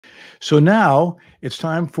So now it's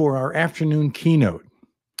time for our afternoon keynote.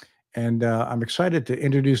 And I'm excited to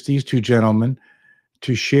introduce these two gentlemen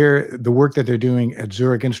to share the work that they're doing at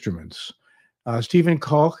Zurich Instruments. Stephen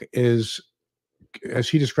Koch is, as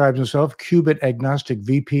he describes himself, qubit agnostic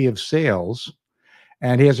VP of sales.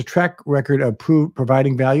 And he has a track record of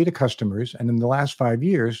providing value to customers, and in the last 5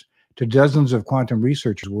 years, to dozens of quantum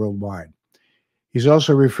researchers worldwide. He's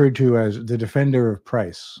also referred to as the defender of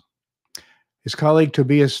price. His colleague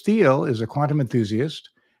Tobias Steele is a quantum enthusiast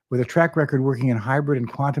with a track record working in hybrid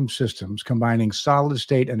and quantum systems, combining solid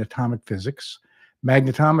state and atomic physics,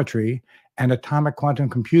 magnetometry, and atomic quantum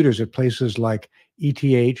computers at places like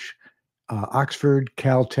ETH, Oxford,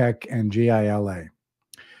 Caltech, and JILA.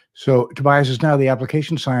 So Tobias is now the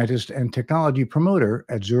application scientist and technology promoter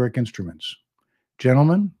at Zurich Instruments.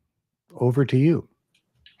 Gentlemen, over to you.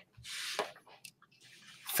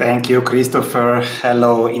 Thank you, Christopher.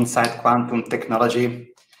 Hello, Inside Quantum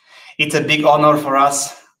Technology. It's a big honor for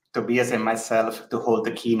us, Tobias and myself, to hold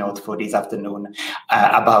the keynote for this afternoon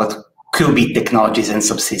about qubit technologies and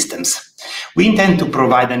subsystems. We intend to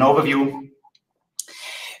provide an overview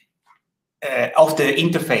of the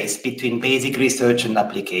interface between basic research and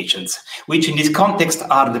applications, which in this context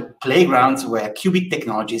are the playgrounds where qubit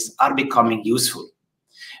technologies are becoming useful.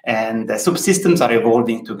 And the subsystems are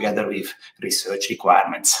evolving together with research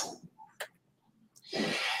requirements.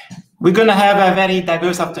 We're going to have a very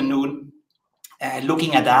diverse afternoon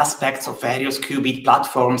looking at aspects of various qubit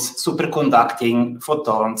platforms, superconducting,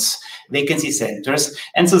 photons, vacancy centers,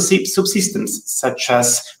 and subsystems such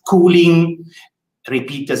as cooling,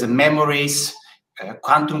 repeaters and memories,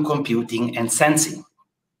 quantum computing, and sensing.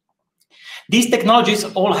 These technologies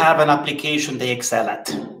all have an application they excel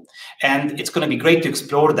at, and it's going to be great to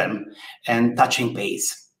explore them and touching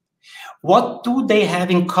base. What do they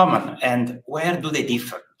have in common, and where do they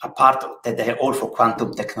differ, apart from that they're all for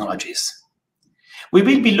quantum technologies? We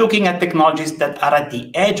will be looking at technologies that are at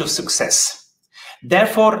the edge of success,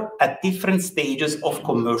 therefore at different stages of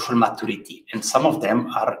commercial maturity, and some of them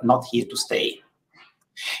are not here to stay.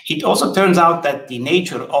 It also turns out that the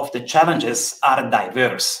nature of the challenges are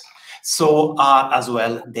diverse, so are as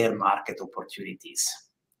well their market opportunities.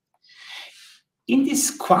 In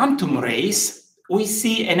this quantum race, we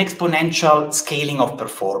see an exponential scaling of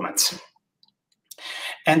performance.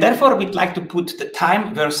 And therefore, we'd like to put the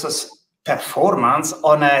time versus performance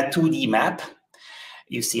on a 2D map,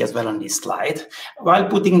 you see as well on this slide, while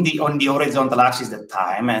putting on the horizontal axis the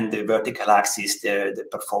time and the vertical axis the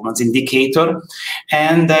performance indicator.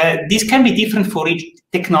 And this can be different for each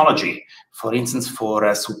technology. For instance, for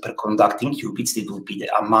superconducting qubits, it would be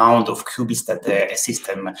the amount of qubits that a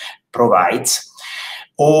system provides,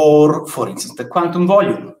 or for instance, the quantum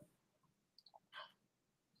volume.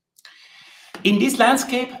 In this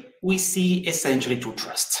landscape, we see essentially two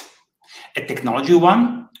trusts. A technology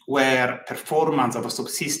one, where performance of a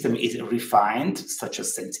subsystem is refined, such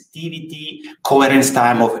as sensitivity, coherence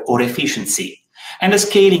time, or efficiency. And a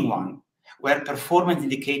scaling one, where performance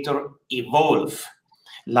indicators evolve,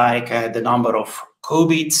 like the number of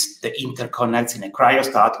qubits, the interconnects in a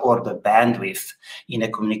cryostat, or the bandwidth in a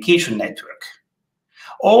communication network.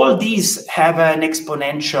 All these have an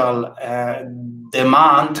exponential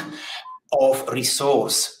demand of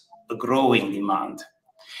resource, a growing demand.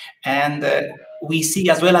 And we see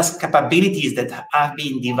as well as capabilities that have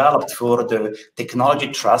been developed for the technology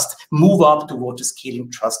trust move up towards the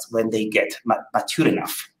scaling trust when they get mature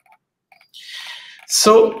enough.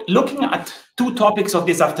 So looking at two topics of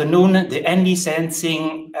this afternoon, the ND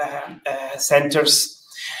sensing centers,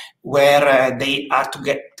 where they are to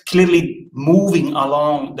get clearly moving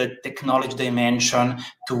along the technology dimension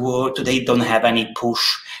toward, they don't have any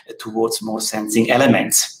push towards more sensing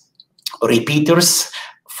elements. Repeaters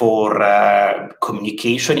for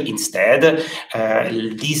communication instead,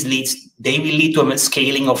 they will lead to a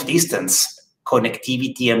scaling of distance,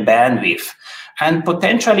 connectivity and bandwidth, and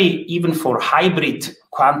potentially even for hybrid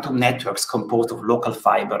quantum networks composed of local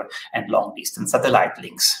fiber and long-distance satellite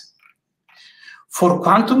links. For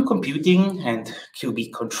quantum computing and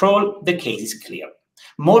qubit control, the case is clear.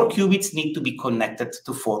 More qubits need to be connected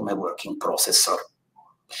to form a working processor.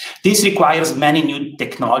 This requires many new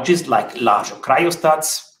technologies like larger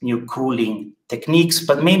cryostats, new cooling techniques,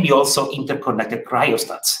 but maybe also interconnected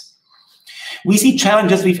cryostats. We see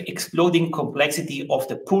challenges with exploding complexity of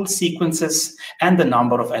the pull sequences and the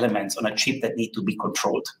number of elements on a chip that need to be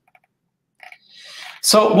controlled.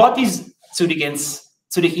 So what is Zurich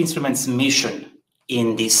Instruments' mission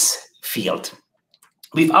in this field?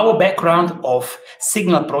 With our background of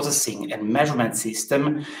signal processing and measurement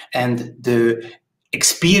system and the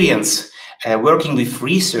experience working with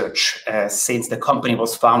research since the company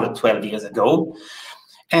was founded 12 years ago,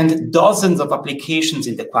 and dozens of applications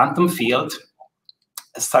in the quantum field,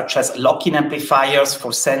 such as lock-in amplifiers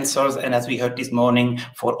for sensors, and as we heard this morning,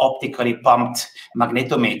 for optically pumped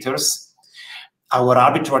magnetometers. Our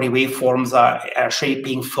arbitrary waveforms are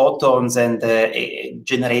shaping photons and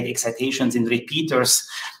generate excitations in repeaters,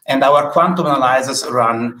 and our quantum analyzers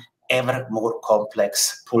run ever more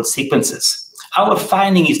complex pulse sequences. Our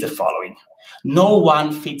finding is the following: no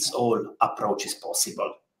one-fits-all approach is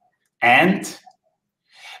possible, and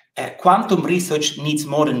quantum research needs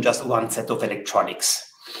more than just one set of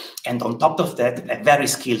electronics, and on top of that, a very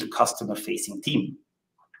skilled customer-facing team.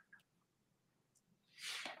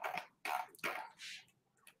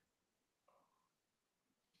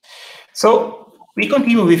 So we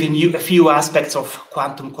continue with a few aspects of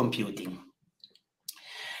quantum computing.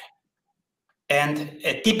 And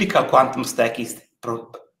a typical quantum stack is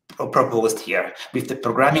proposed here, with the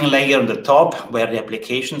programming layer on the top, where the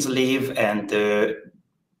applications live, and the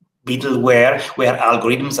middleware, where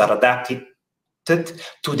algorithms are adapted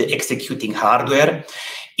to the executing hardware.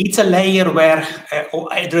 It's a layer where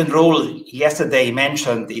Adrian Roll yesterday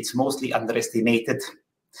mentioned it's mostly underestimated.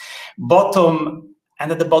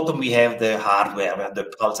 And at the bottom, we have the hardware where the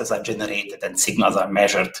pulses are generated and signals are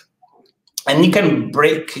measured. And you can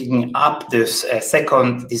breaking up this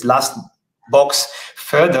this last box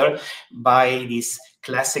further by this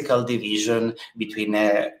classical division between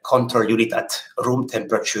a control unit at room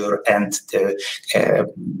temperature and the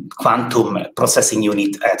quantum processing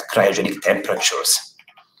unit at cryogenic temperatures.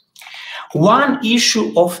 One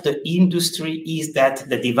issue of the industry is that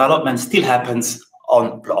the development still happens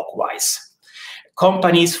on blockwise.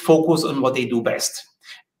 Companies focus on what they do best.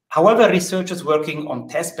 However, researchers working on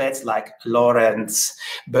testbeds like Lawrence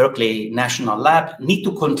Berkeley National Lab need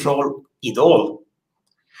to control it all.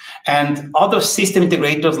 And other system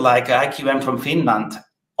integrators like IQM from Finland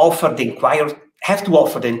have to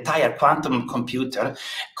offer the entire quantum computer,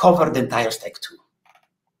 cover the entire stack too.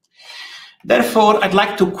 Therefore, I'd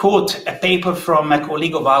like to quote a paper from a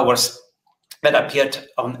colleague of ours that appeared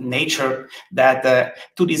on Nature, that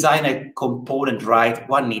to design a component right,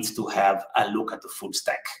 one needs to have a look at the full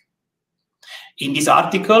stack. In this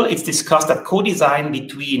article, it's discussed that co-design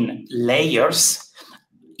between layers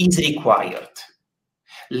is required.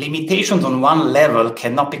 Limitations on one level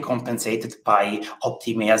cannot be compensated by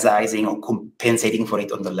optimizing or compensating for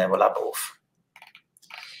it on the level above.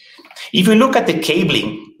 If you look at the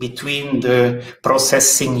cabling between the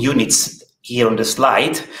processing units here on the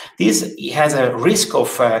slide, this has a risk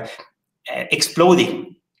of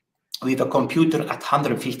exploding. With a computer at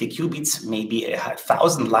 150 qubits, maybe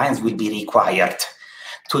 1,000 lines will be required.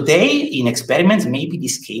 Today, in experiments, maybe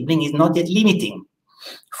this cabling is not yet limiting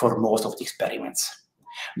for most of the experiments.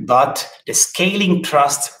 But the scaling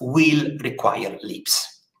trust will require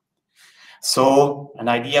leaps. So an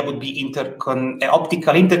idea would be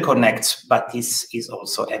optical interconnects, but this is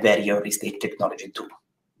also a very early stage technology too.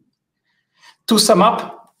 To sum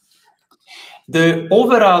up, the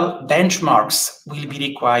overall benchmarks will be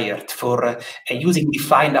required for using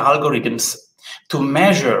defined algorithms to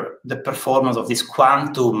measure the performance of these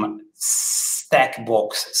quantum stack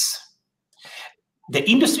boxes. The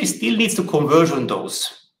industry still needs to converge on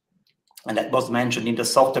those, and that was mentioned in the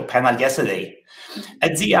software panel yesterday.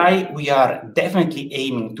 At ZI, we are definitely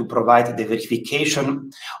aiming to provide the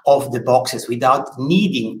verification of the boxes without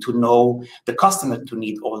needing to know the customer to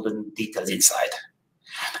need all the details inside.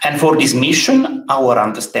 And for this mission, our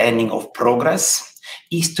understanding of progress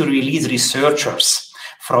is to release researchers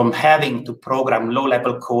from having to program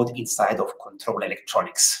low-level code inside of control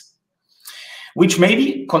electronics, which may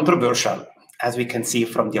be controversial, as we can see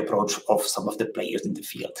from the approach of some of the players in the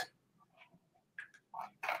field.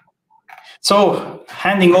 So,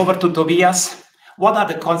 handing over to Tobias, what are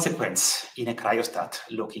the consequences in a cryostat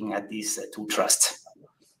looking at these two trusts?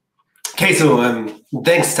 Okay, so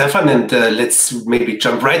thanks, Stefan, and let's maybe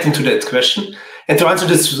jump right into that question. And to answer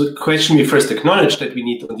this question, we first acknowledge that we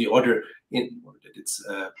need on the order, that it's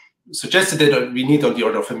suggested that we need on the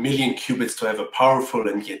order of 1 million qubits to have a powerful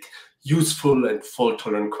and yet useful and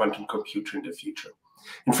fault-tolerant quantum computer in the future.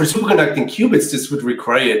 And for superconducting qubits, this would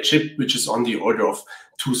require a chip which is on the order of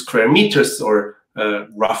 2 square meters, or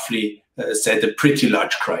roughly said a pretty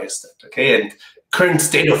large cryostat. Okay, and current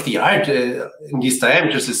state of the art in these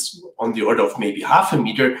diameters is on the order of maybe 0.5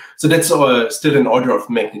 meter, so that's still an order of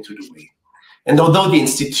magnitude away. And although the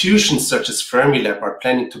institutions such as Fermilab are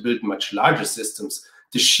planning to build much larger systems,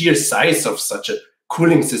 the sheer size of such a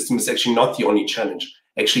cooling system is actually not the only challenge.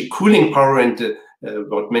 Actually, cooling power and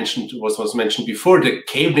what was mentioned before, the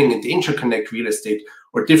cabling and the interconnect real estate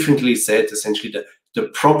or differently said, essentially the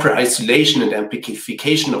proper isolation and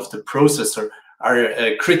amplification of the processor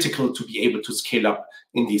are critical to be able to scale up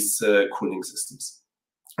in these cooling systems.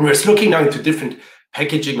 And we're looking now into different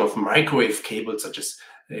packaging of microwave cables, such as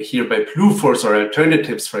here by Blueforce, or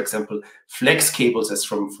alternatives, for example, flex cables as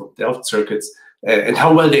from Delft circuits, and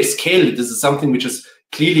how well they scale. This is something which is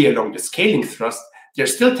clearly along the scaling thrust. There are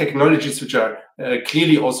still technologies which are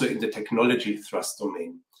clearly also in the technology thrust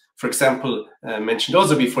domain. For example, mentioned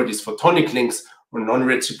also before, these photonic links or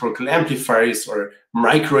non-reciprocal amplifiers or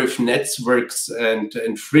microwave networks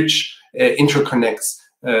and fridge interconnects,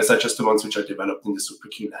 such as the ones which are developed in the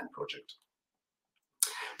SuperQLAN project.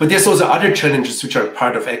 But there's also other challenges which are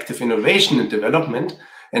part of active innovation and development.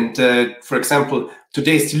 And for example,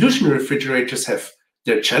 today's dilution refrigerators have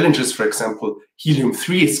their challenges. For example,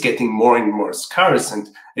 helium-3 is getting more and more scarce, and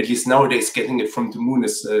at least nowadays getting it from the moon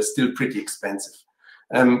is still pretty expensive.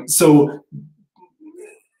 So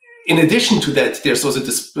in addition to that, there's also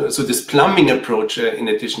this plumbing approach. In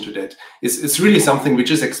addition to that, is really something which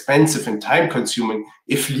is expensive and time-consuming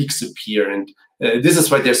if leaks appear, and this is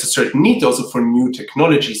why there's a certain need also for new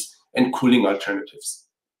technologies and cooling alternatives.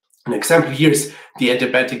 An example here is the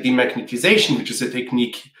adiabatic demagnetization, which is a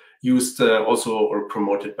technique used also or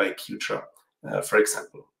promoted by Qtra, for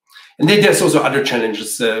example. And then there's also other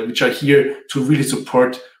challenges which are here to really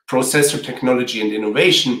support processor technology and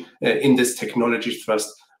innovation in this technology thrust,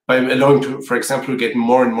 by allowing to, for example, get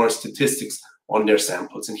more and more statistics on their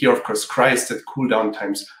samples. And here, of course, Christ that cool down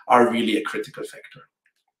times are really a critical factor.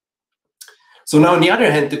 So now, on the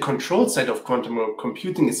other hand, the control side of quantum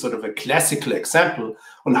computing is sort of a classical example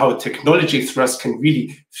on how technology thrust can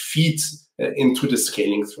really feed into the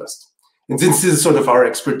scaling thrust. And since this is sort of our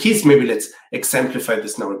expertise, maybe let's exemplify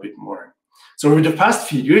this now a bit more. So over the past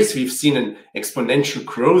few years, we've seen an exponential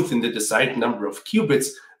growth in the desired number of qubits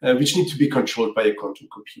which need to be controlled by a quantum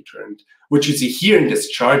computer. And what you see here in this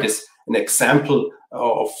chart is an example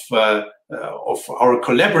of our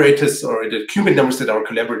collaborators, or the qubit numbers that our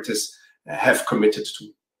collaborators have committed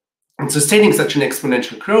to. And sustaining such an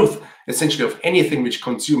exponential growth, essentially of anything which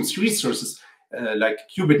consumes resources like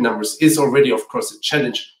qubit numbers, is already, of course, a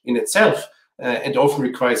challenge in itself, and often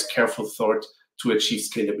requires careful thought to achieve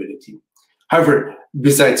scalability. However,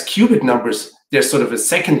 besides qubit numbers, there's sort of a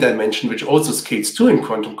second dimension which also scales too in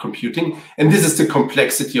quantum computing, and this is the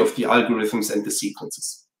complexity of the algorithms and the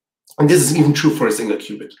sequences. And this is even true for a single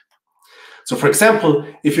qubit. So for example,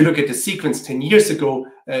 if you look at the sequence 10 years ago,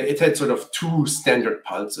 it had sort of two standard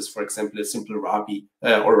pulses, for example, a simple Rabi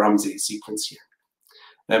or Ramsey sequence here.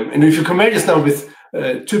 And if you compare this now with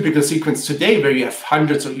typical sequence today, where you have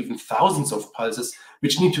hundreds or even thousands of pulses,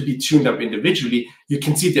 which need to be tuned up individually, you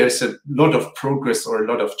can see there's a lot of progress or a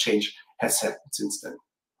lot of change has happened since then.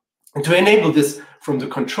 And to enable this from the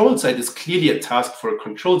control side is clearly a task for a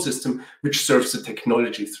control system which serves the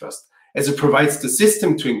technology thrust, as it provides the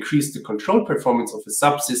system to increase the control performance of a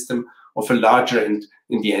subsystem of a larger and,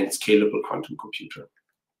 in the end, scalable quantum computer.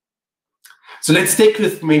 So let's stick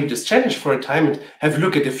with maybe this challenge for a time and have a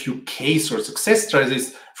look at a few case or success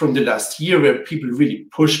stories from the last year where people really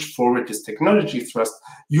pushed forward this technology thrust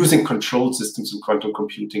using control systems in quantum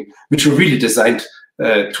computing, which were really designed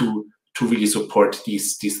to really support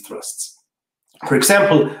these thrusts. For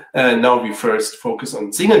example, now we first focus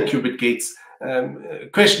on single qubit gates.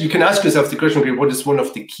 You can ask yourself the question, okay, what is one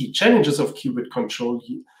of the key challenges of qubit control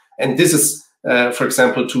here? And this is, for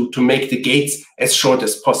example, to make the gates as short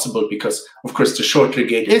as possible, because, of course, the shorter the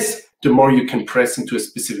gate is, the more you can press into a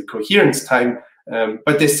specific coherence time.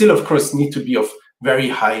 But they still, of course, need to be of very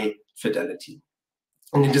high fidelity.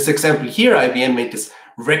 And in this example here, IBM made this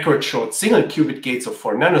record short single qubit gates of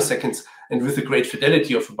 4 nanoseconds and with a great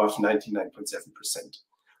fidelity of above 99.7%.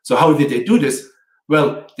 So how did they do this?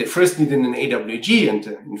 Well, they first needed an AWG, and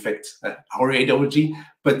in fact, our AWG,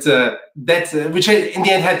 but which in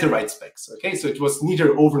the end had the right specs. Okay, so it was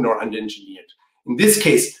neither over nor under-engineered. In this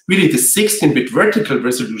case, really the 16-bit vertical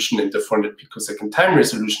resolution and the 400 picosecond time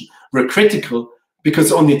resolution were critical,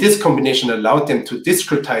 because only this combination allowed them to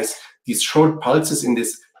discretize these short pulses in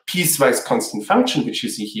this piecewise constant function, which you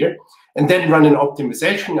see here, and then run an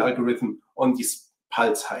optimization algorithm on these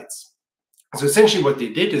pulse heights. So essentially what they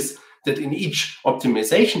did is that in each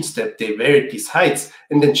optimization step, they varied these heights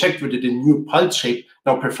and then checked whether the new pulse shape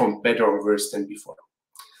now performed better or worse than before.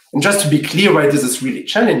 And just to be clear why this is really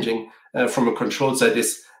challenging from a control side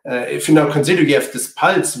is, if you now consider you have this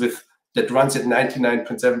pulse that runs at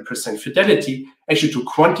 99.7% fidelity, actually to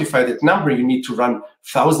quantify that number, you need to run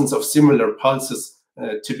thousands of similar pulses,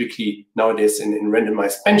 typically nowadays in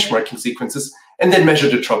randomized benchmarking sequences, and then measure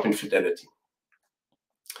the drop in fidelity.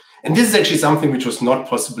 And this is actually something which was not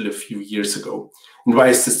possible a few years ago. And why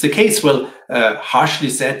is this the case? Well, harshly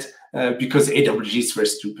said, because AWGs were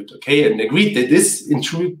stupid, okay? And agreed that this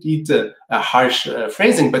indeed a harsh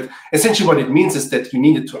phrasing, but essentially what it means is that you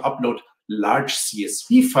needed to upload large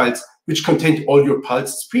CSV files which contained all your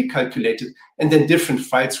pulses pre-calculated, and then different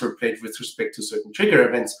files were played with respect to certain trigger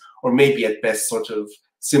events, or maybe at best sort of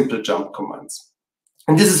simple jump commands.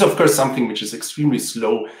 And this is, of course, something which is extremely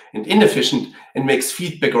slow and inefficient and makes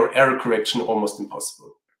feedback or error correction almost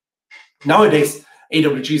impossible. Nowadays,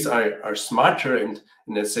 AWGs are smarter, and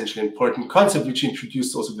an essentially important concept which we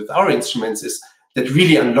introduced also with our instruments is that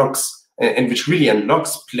really unlocks and which really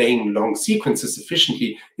unlocks playing long sequences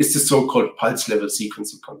efficiently is the so-called pulse level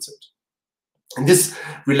sequencing concept. And this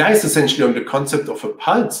relies essentially on the concept of a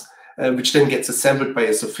pulse, which then gets assembled by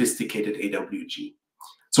a sophisticated AWG.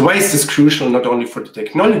 So why is this crucial not only for the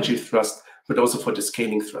technology thrust, but also for the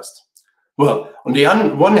scaling thrust? Well, on the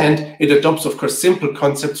one hand, it adopts, of course, simple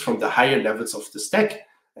concepts from the higher levels of the stack.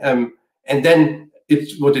 And then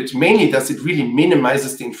what it mainly does, it really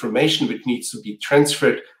minimizes the information which needs to be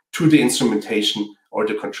transferred to the instrumentation or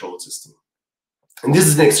the control system. And this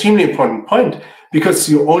is an extremely important point because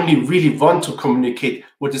you only really want to communicate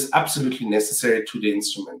what is absolutely necessary to the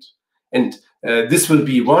instrument. And this will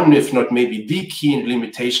be one, if not maybe the key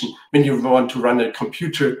limitation when you want to run a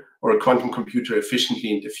computer or a quantum computer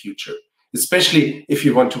efficiently in the future, especially if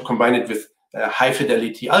you want to combine it with high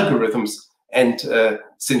fidelity algorithms. And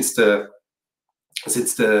since the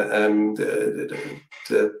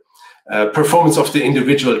performance of the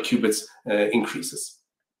individual qubits increases.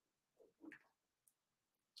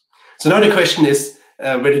 So now the question is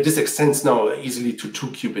whether this extends now easily to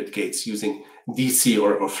 2-qubit gates using DC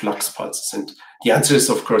or flux pulses. And the answer is,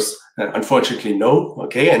 of course, unfortunately, no.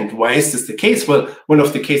 Okay, and why is this the case? Well, one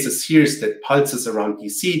of the cases here is that pulses around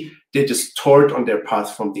DC, they distort on their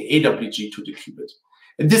path from the AWG to the qubit.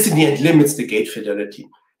 And this in the end limits the gate fidelity,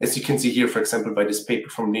 as you can see here, for example, by this paper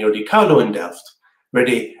from Leo Di Carlo in Delft, where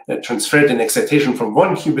they transferred an excitation from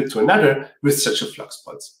one qubit to another with such a flux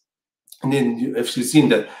pulse. And then, if you see in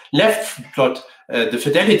the left plot, the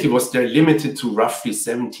fidelity was there limited to roughly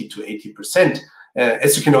 70 to 80%,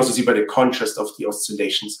 as you can also see by the contrast of the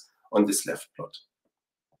oscillations on this left plot.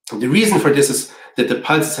 And the reason for this is that the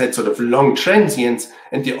pulses had sort of long transients,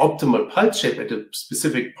 and the optimal pulse shape at a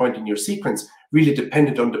specific point in your sequence really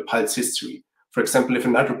depended on the pulse history. For example, if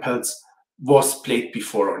another pulse was played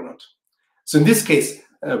before or not. So in this case,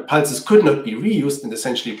 pulses could not be reused, and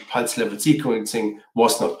essentially pulse level sequencing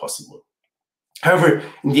was not possible. However,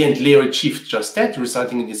 in the end, Leo achieved just that,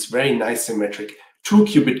 resulting in these very nice symmetric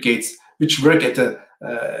 2-qubit gates, which work at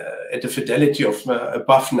a fidelity of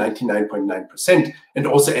above 99.9%, and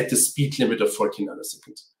also at the speed limit of 14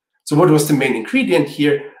 nanoseconds. So what was the main ingredient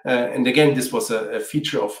here? And again, this was a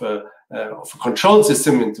feature of a control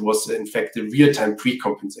system, and it was in fact the real-time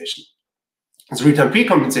precompensation. So real-time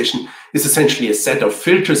precompensation is essentially a set of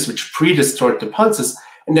filters which pre-distort the pulses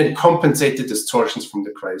and then compensate the distortions from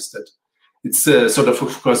the cryostat. It's sort of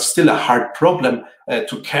course, still a hard problem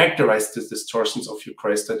to characterize the distortions of your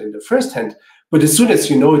cryostat in the first hand. But as soon as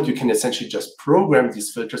you know it, you can essentially just program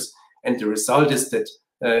these filters. And the result is that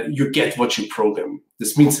you get what you program.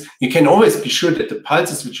 This means you can always be sure that the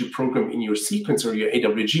pulses which you program in your sequence or your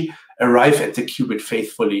AWG arrive at the qubit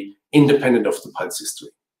faithfully, independent of the pulse history.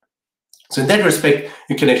 So in that respect,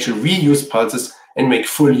 you can actually reuse pulses and make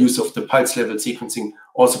full use of the pulse level sequencing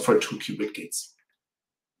also for 2-qubit gates.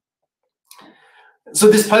 So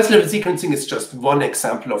this pulse level sequencing is just one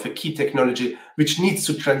example of a key technology which needs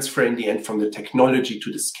to transfer in the end from the technology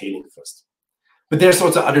to the scaling thrust. But there's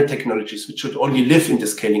also other technologies which should only live in the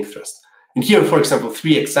scaling thrust. And here, for example,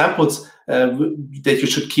 3 examples that you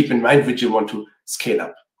should keep in mind which you want to scale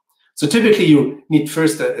up. So typically you need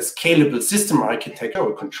first a scalable system architecture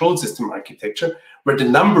or control system architecture where the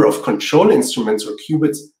number of control instruments or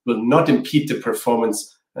qubits will not impede the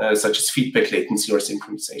performance such as feedback latency or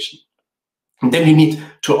synchronization. And then you need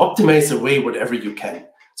to optimize away whatever you can.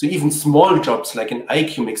 So even small jobs like an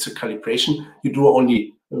IQ mixer calibration, you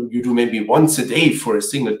do maybe once a day for a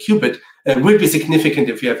single qubit, will be significant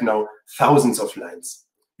if you have now thousands of lines.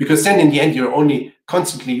 Because then in the end, you're only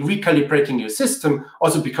constantly recalibrating your system,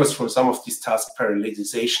 also because for some of these tasks,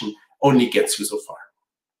 parallelization only gets you so far.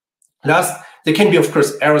 Last, there can be, of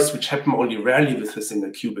course, errors which happen only rarely with a single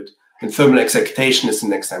qubit. And thermal excitation is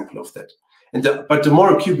an example of that. But the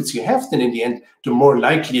more qubits you have, then in the end, the more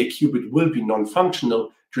likely a qubit will be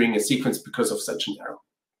non-functional during a sequence because of such an error.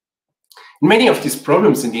 Many of these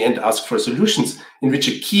problems in the end ask for solutions in which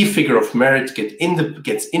a key figure of merit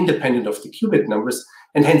gets independent of the qubit numbers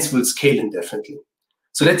and hence will scale indefinitely.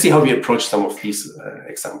 So let's see how we approach some of these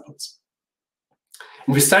examples.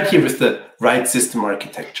 And we start here with the right system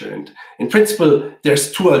architecture. And in principle,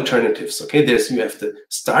 there's two alternatives. Okay, you have the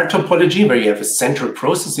star topology, where you have a central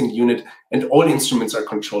processing unit and all instruments are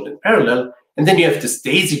controlled in parallel. And then you have this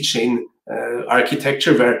daisy chain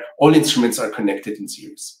architecture, where all instruments are connected in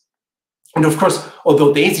series. And of course,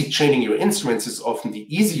 although daisy chaining your instruments is often the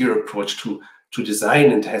easier approach to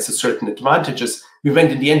design and has a certain advantages, we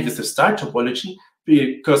went in the end with the star topology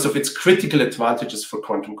because of its critical advantages for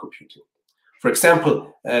quantum computing. For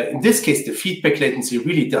example, in this case, the feedback latency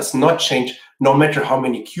really does not change no matter how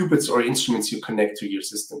many qubits or instruments you connect to your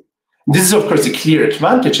system. And this is, of course, a clear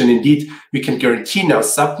advantage, and indeed, we can guarantee now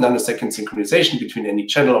sub-nanosecond synchronization between any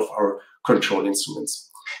channel of our control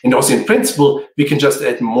instruments. And also, in principle, we can just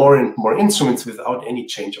add more and more instruments without any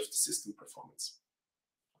change of the system performance.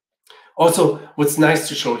 Also, what's nice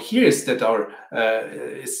to show here is that our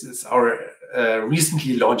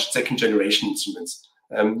recently launched second-generation instruments.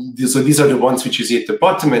 So these are the ones which you see at the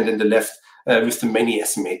bottom and in the left with the many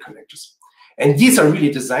SMA connectors. And these are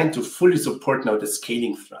really designed to fully support now the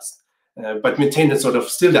scaling thrust, but maintain a sort of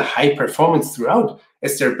still a high performance throughout,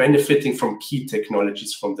 as they're benefiting from key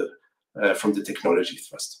technologies from the technology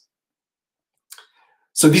thrust.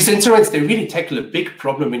 So these instruments, they really tackle a big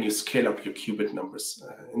problem when you scale up your qubit numbers.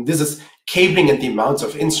 And this is cabling and the amounts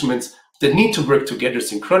of instruments that need to work together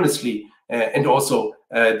synchronously, and also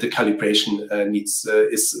the calibration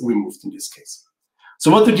is removed in this case.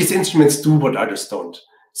 So what do these instruments do what others don't?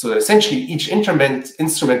 So essentially, each instrument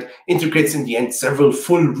integrates in the end several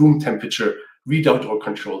full room temperature readout or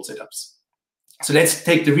control setups. So let's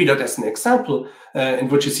take the readout as an example. And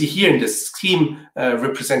what you see here in this scheme,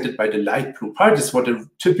 represented by the light blue part, is what a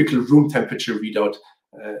typical room temperature readout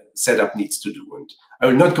setup needs to do. And I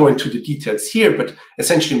will not go into the details here, but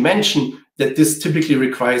essentially mention that this typically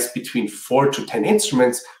requires between 4 to 10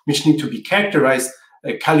 instruments, which need to be characterized,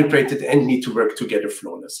 calibrated, and need to work together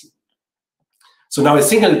flawlessly. So now a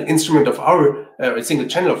single instrument of a single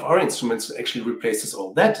channel of our instruments actually replaces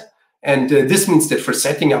all that. And this means that for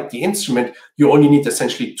setting up the instrument, you only need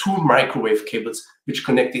essentially 2 microwave cables which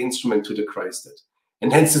connect the instrument to the cryostat.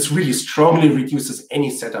 And hence, this really strongly reduces any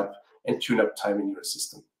setup and tune-up time in your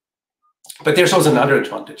system. But there's also another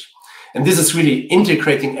advantage. And this is really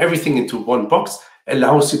integrating everything into one box,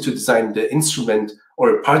 allows you to design the instrument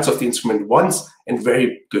or parts of the instrument once and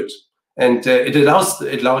very good. And it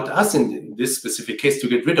allowed us in this specific case to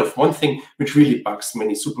get rid of one thing which really bugs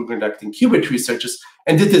many superconducting qubit researchers,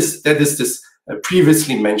 and that is this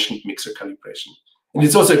previously mentioned mixer calibration. And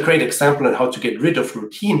it's also a great example on how to get rid of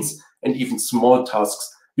routines and even small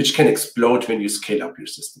tasks which can explode when you scale up your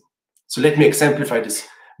system. So let me exemplify this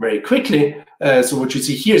very quickly. So what you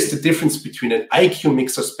see here is the difference between an IQ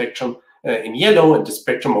mixer spectrum in yellow and the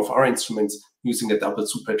spectrum of our instruments using a double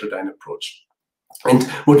superheterodyne approach. And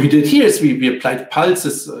what we did here is we applied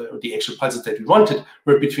pulses, the actual pulses that we wanted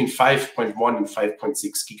were between 5.1 and 5.6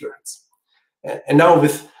 gigahertz. And now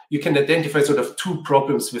you can identify sort of 2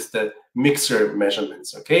 problems with the mixer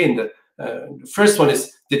measurements, okay? And the first one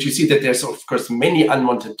is that you see that there's, of course, many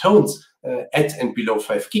unwanted tones at and below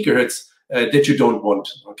 5 gigahertz that you don't want,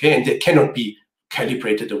 okay? And they cannot be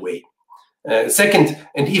calibrated away. Second,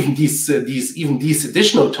 and even these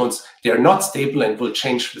additional tones, they are not stable and will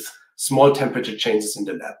change with small temperature changes in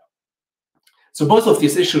the lab. So both of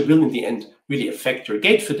these issues will in the end really affect your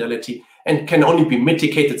gate fidelity and can only be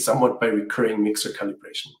mitigated somewhat by recurring mixer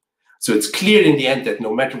calibration. So it's clear in the end that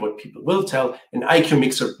no matter what people will tell, an IQ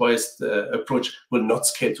mixer-based approach will not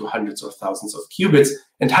scale to hundreds or thousands of qubits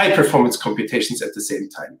and high performance computations at the same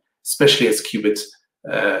time, especially as qubit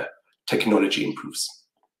technology improves.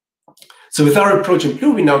 So with our approach in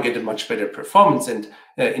blue, we now get a much better performance, and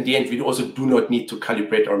in the end, we also do not need to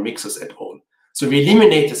calibrate our mixers at all. So we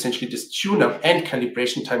eliminate essentially this tune-up and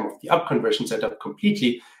calibration time of the up-conversion setup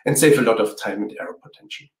completely and save a lot of time and error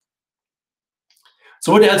potential.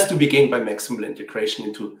 So what else do we gain by maximal integration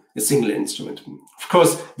into a single instrument? Of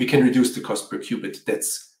course, we can reduce the cost per qubit,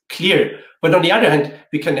 that's clear. But on the other hand,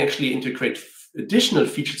 we can actually integrate additional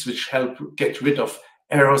features which help get rid of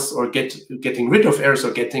errors or getting rid of errors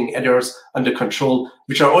or getting errors under control,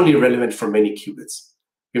 which are only relevant for many qubits.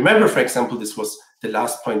 Remember, for example, this was the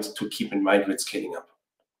last point to keep in mind when scaling up.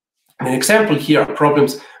 An example here are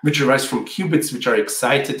problems which arise from qubits which are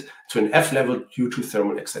excited to an F level due to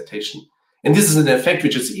thermal excitation. And this is an effect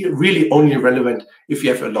which is really only relevant if you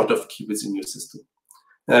have a lot of qubits in your system.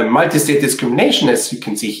 Multi-state discrimination, as you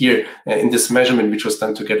can see here in this measurement, which was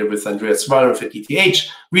done together with Andreas Walraff at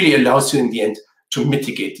ETH, really allows you in the end to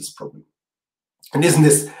mitigate this problem. And isn't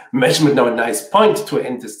this measurement now a nice point to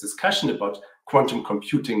end this discussion about quantum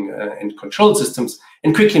computing and control systems,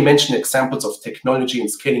 and quickly mention examples of technology and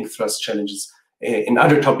scaling thrust challenges in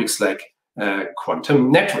other topics like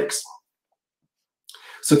quantum networks.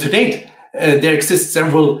 So to date, there exist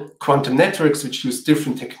several quantum networks which use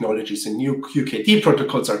different technologies, and new IQT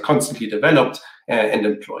protocols are constantly developed and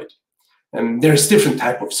employed. There's different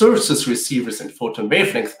type of sources, receivers, and photon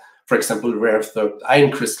wavelength, for example, rare earth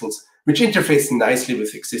ion crystals, which interface nicely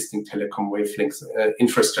with existing telecom wavelength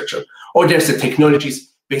infrastructure. Or there's the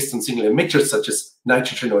technologies based on single emitters, such as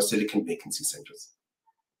nitrogen or silicon vacancy centers.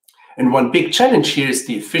 And one big challenge here is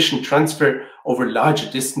the efficient transfer over larger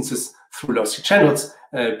distances through lossy channels,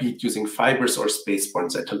 be it using fibers or spaceborne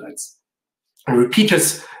satellites. And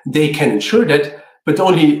repeaters, they can ensure that, but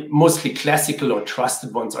only mostly classical or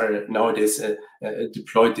trusted ones are nowadays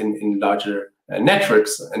deployed in larger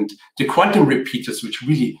networks. And the quantum repeaters, which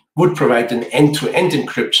really would provide an end-to-end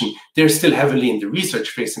encryption, they're still heavily in the research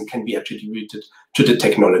phase and can be attributed to the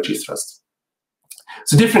technology thrust.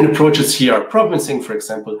 So different approaches here are promising. For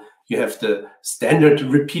example, you have the standard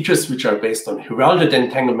repeaters, which are based on heralded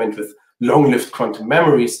entanglement with long-lived quantum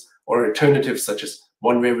memories, or alternatives such as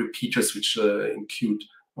one-way repeaters, which include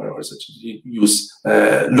or such use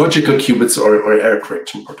logical qubits or error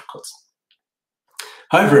correction protocols.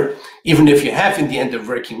 However, even if you have in the end a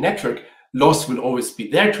working network, loss will always be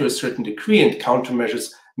there to a certain degree, and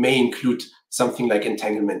countermeasures may include something like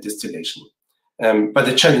entanglement distillation. But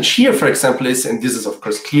the challenge here, for example, is, and this is of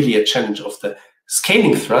course clearly a challenge of the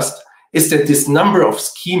scaling thrust, is that this number of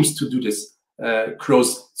schemes to do this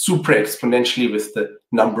grows super exponentially with the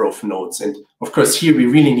number of nodes. And of course here we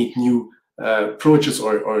really need new approaches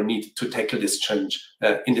or need to tackle this challenge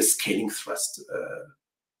in the scaling thrust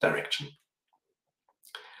direction.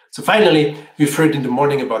 So finally, we've heard in the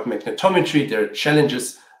morning about magnetometry. There are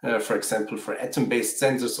challenges, for example, for atom-based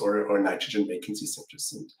sensors or nitrogen vacancy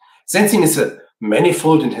centers. And sensing is a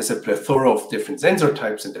manifold and has a plethora of different sensor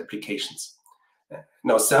types and applications.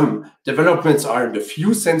 Now, some developments are in the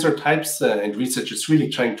few sensor types, and research is really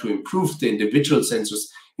trying to improve the individual sensors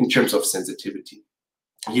in terms of sensitivity.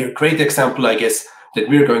 Here, a great example, I guess, that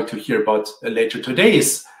we're going to hear about later today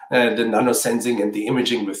is the nanosensing and the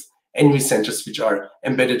imaging with NV sensors, which are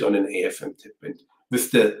embedded on an AFM tip. And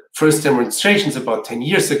with the first demonstrations about 10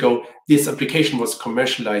 years ago, this application was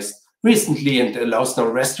commercialized recently and allows now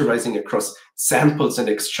rasterizing across samples and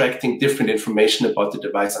extracting different information about the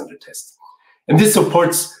device under test. And this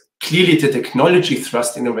supports clearly the technology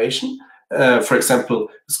thrust innovation. For example,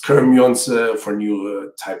 skyrmions for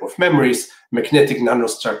new type of memories, magnetic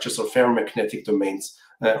nanostructures or ferromagnetic domains,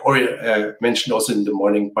 or mentioned also in the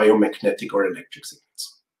morning, biomagnetic or electric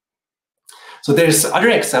signals. So there's other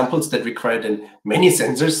examples that require then many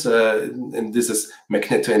sensors, and this is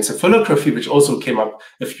magnetoencephalography, which also came up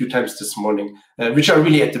a few times this morning, which are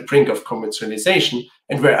really at the brink of commercialization,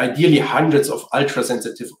 and where ideally hundreds of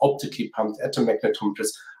ultra-sensitive optically pumped atom magnetometers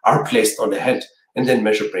are placed on the head and then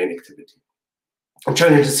measure brain activity. And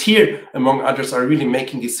challenges here, among others, are really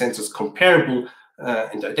making these sensors comparable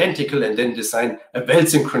and identical, and then design a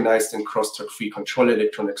well-synchronized and crosstalk-free control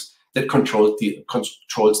electronics that controls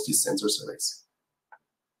these sensor arrays.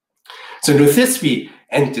 So with this, we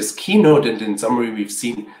end this keynote, and in summary, we've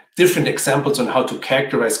seen different examples on how to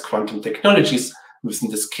characterize quantum technologies within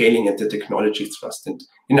the scaling and the technology thrust. And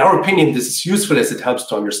in our opinion, this is useful as it helps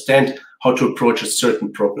to understand how to approach a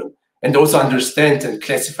certain problem, and also understand and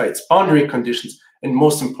classify its boundary conditions, and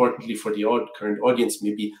most importantly for the current audience,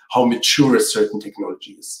 maybe how mature a certain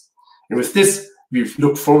technology is. And with this, we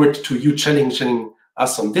look forward to you challenging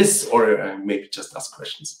us on this, or maybe just ask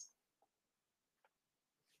questions.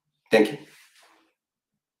 Thank you.